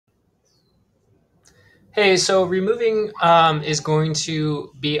Hey, so removing is going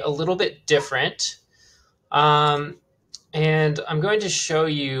to be a little bit different. Um, and I'm going to show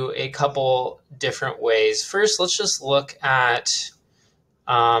you a couple different ways. First, let's just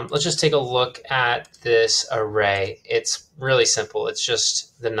take a look at this array. It's really simple. It's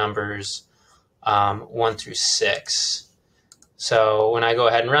just the numbers 1 through 6. So when I go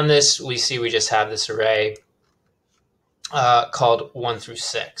ahead and run this, we see we just have this array called 1 through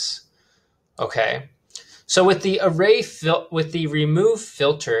 6. Okay. So with the with the remove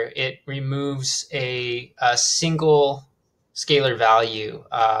filter, it removes a single scalar value,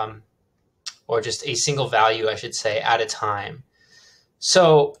 or just a single value, I should say, at a time.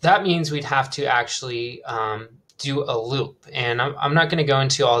 So that means we'd have to actually do a loop. And I'm not going to go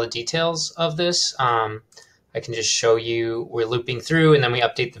into all the details of this. I can just show you we're looping through, and then we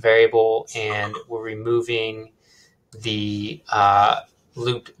update the variable, and we're removing the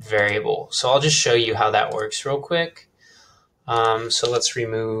looped variable. So I'll just show you how that works real quick. So let's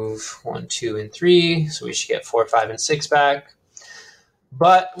remove 1, 2, and 3. So we should get 4, 5, and 6 back.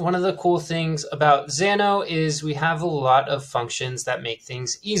 But one of the cool things about Xano is we have a lot of functions that make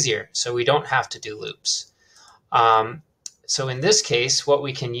things easier. So we don't have to do loops. So in this case, what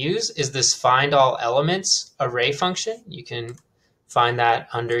we can use is this find all elements array function. You can find that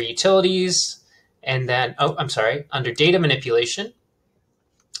under utilities, and then, under data manipulation,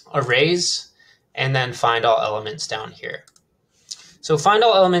 arrays, and then find all elements down here. So find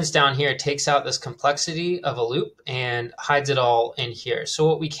all elements down here takes out this complexity of a loop and hides it all in here. So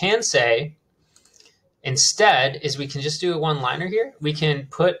what we can say instead is we can just do a one-liner here. We can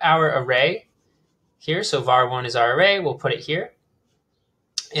put our array here. So var1 is our array. We'll put it here.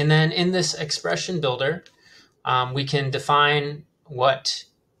 And then in this expression builder, we can define what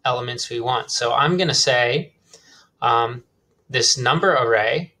elements we want. So I'm going to say this number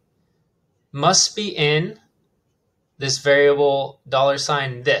array must be in this variable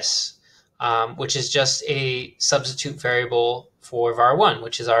 $this, which is just a substitute variable for var1,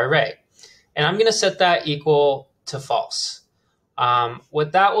 which is our array. And I'm going to set that equal to false.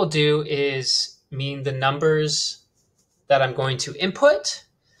 What that will do is mean the numbers that I'm going to input,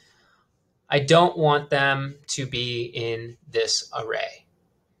 I don't want them to be in this array.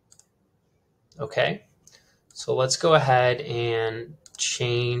 Okay, so let's go ahead and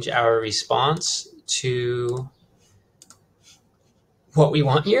change our response to what we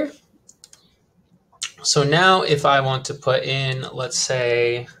want here. So now if I want to put in, let's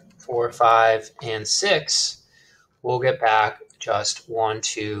say 4, 5, and 6, we'll get back just 1,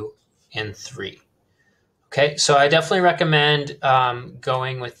 2, and 3. Okay, so I definitely recommend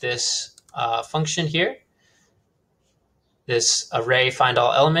going with this function here. This array find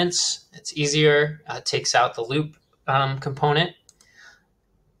all elements. It's easier, takes out the loop component,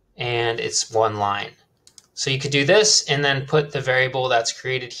 and it's one line. So you could do this and then put the variable that's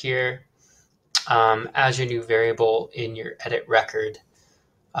created here as your new variable in your edit record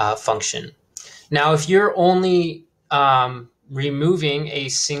function. Now, if you're only removing a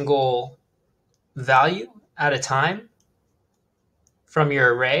single value at a time from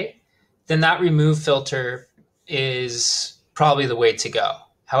your array, then that remove filter is probably the way to go.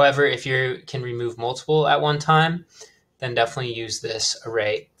 However, if you can remove multiple at one time, then definitely use this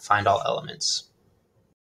array find all elements.